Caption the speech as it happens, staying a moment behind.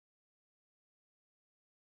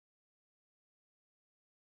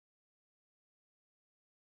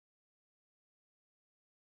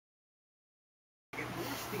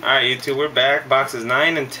Alright, YouTube, we're back. Boxes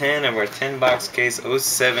 9 and 10 of our 10 box case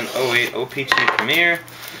 07-08 O-Pee-Chee Premier.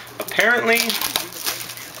 Apparently,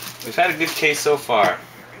 we've had a good case so far.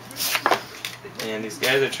 And these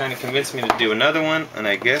guys are trying to convince me to do another one, and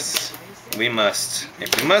I guess we must.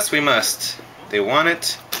 If we must, we must. They want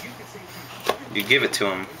it, you give it to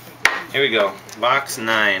them. Here we go. Box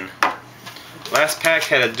 9. Last pack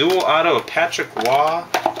had a dual auto of Patrick Waugh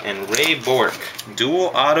and Ray Bork.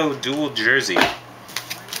 Dual auto, dual jersey.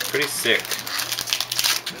 Pretty sick.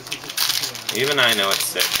 Even I know it's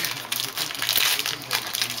sick.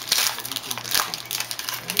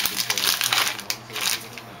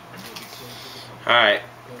 Alright,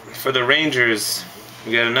 for the Rangers,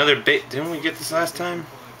 we got another bait. Didn't we get this last time?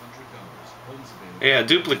 Yeah,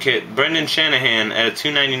 duplicate. Brendan Shanahan at a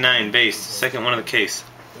 $2.99 base. Second one of the case.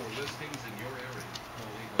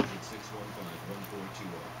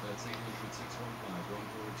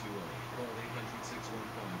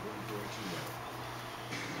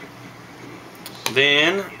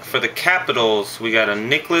 Then, for the Capitals, we got a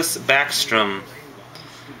Nicholas Backstrom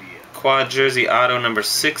quad jersey auto number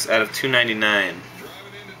 6 out of $2.99.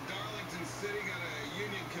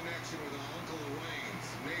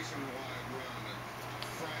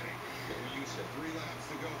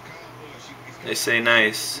 They say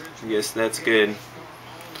nice. Yes, that's good.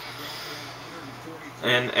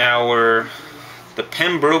 And the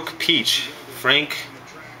Pembroke Peach, Frank,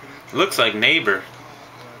 looks like Neighbor.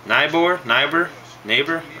 Neighbor?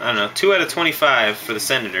 I don't know. 2 out of 25 for the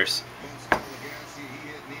Senators.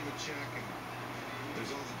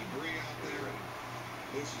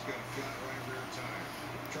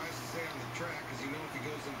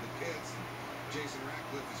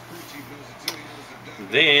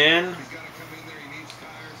 Then,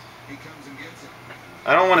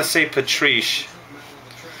 I don't want to say Patrice.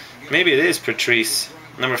 Maybe it is Patrice.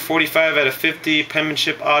 Number 45 out of 50,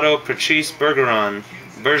 penmanship auto, Patrice Bergeron.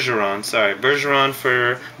 Bergeron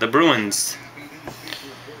for the Bruins.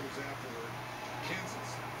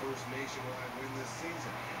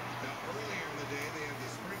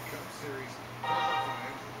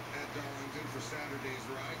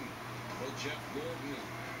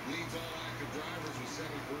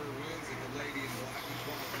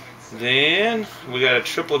 Then we got a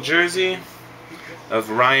triple jersey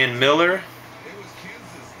of Ryan Miller.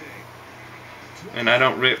 And I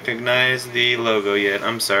don't recognize the logo yet.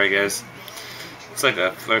 I'm sorry, guys. It's like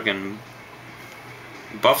a fucking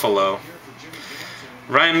buffalo.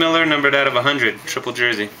 Ryan Miller, numbered out of 100. Triple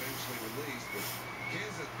jersey.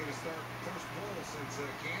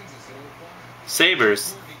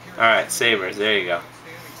 Sabres. Alright, Sabres. There you go.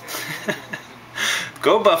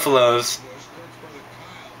 Go Buffaloes.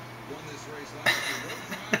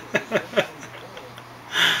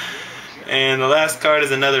 And the last card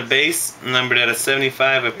is another base, numbered at a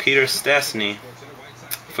 75 of Peter Stastny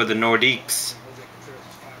for the Nordiques.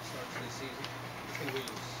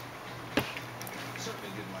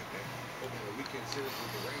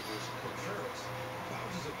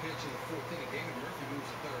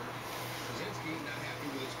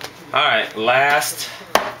 Alright, last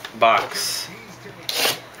box.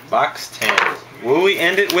 Box 10. Will we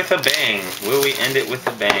end it with a bang? Will we end it with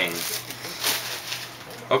a bang?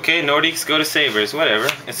 Okay, Nordiques go to Sabres, whatever.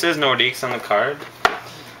 It says Nordiques on the card.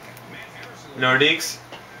 Nordiques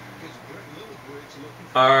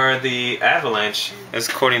are the Avalanche, as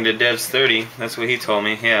according to Devs 30. That's what he told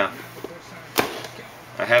me, yeah.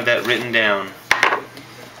 I have that written down.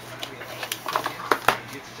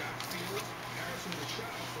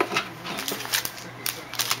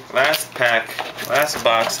 Last pack, last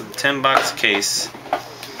box of the 10 box case.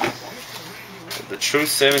 The True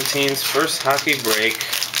 17's first hockey break.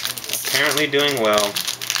 Apparently doing well,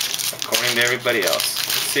 according to everybody else.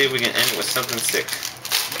 Let's see if we can end it with something sick.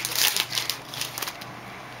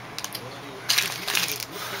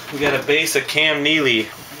 We got a base of Cam Neely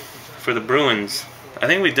for the Bruins. I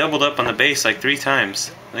think we doubled up on the base like 3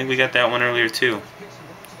 times. I think we got that one earlier too.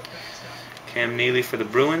 Cam Neely for the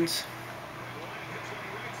Bruins.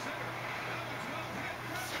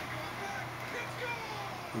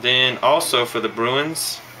 Then also for the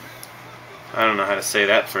Bruins, I don't know how to say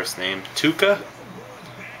that first name. Tuukka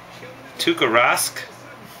Rask?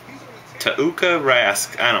 Tuukka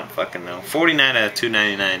Rask. I don't fucking know. 49 out of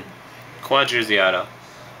 299. Quad jersey auto.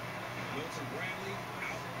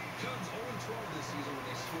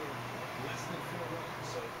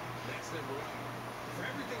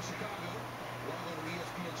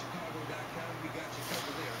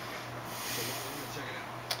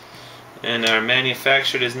 And our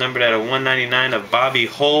manufactured is numbered at a 199 of Bobby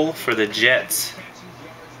Hull for the Jets.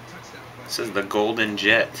 This is the Golden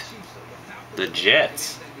Jet. The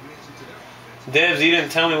Jets. Devs, you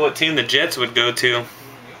didn't tell me what team the Jets would go to.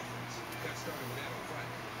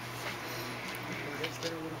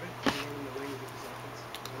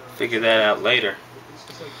 Figure that out later.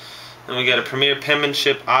 Then we got a premier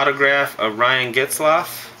penmanship autograph of Ryan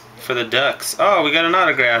Getzlaf for the Ducks. Oh, we got an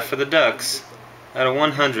autograph for the Ducks out of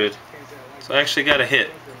 100. So I actually got a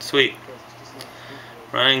hit. Sweet.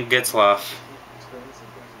 Ryan Getzlaf.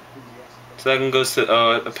 So that one goes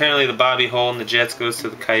to, apparently the Bobby Hole and the Jets goes to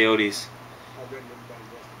the Coyotes.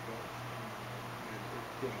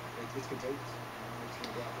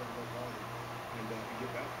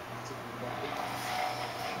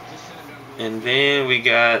 And then we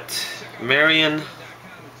got Marian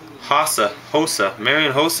Hossa,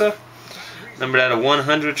 numbered out of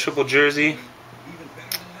 100 triple jersey.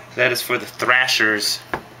 That is for the Thrashers.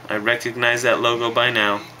 I recognize that logo by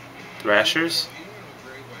now. Thrashers.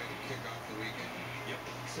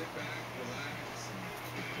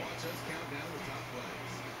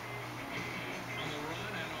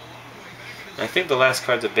 I think the last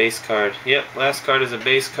card's a base card. Yep, last card is a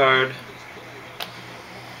base card.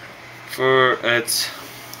 For it's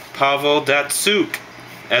Pavel Datsyuk,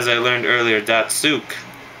 as I learned earlier, Datsyuk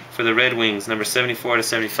for the Red Wings, number 74 to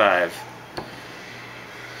 75.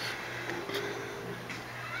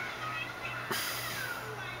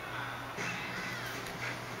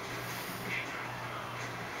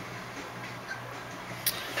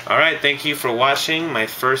 Alright, thank you for watching my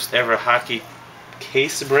first ever hockey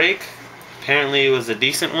case break. Apparently it was a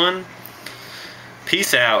decent one.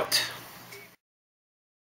 Peace out.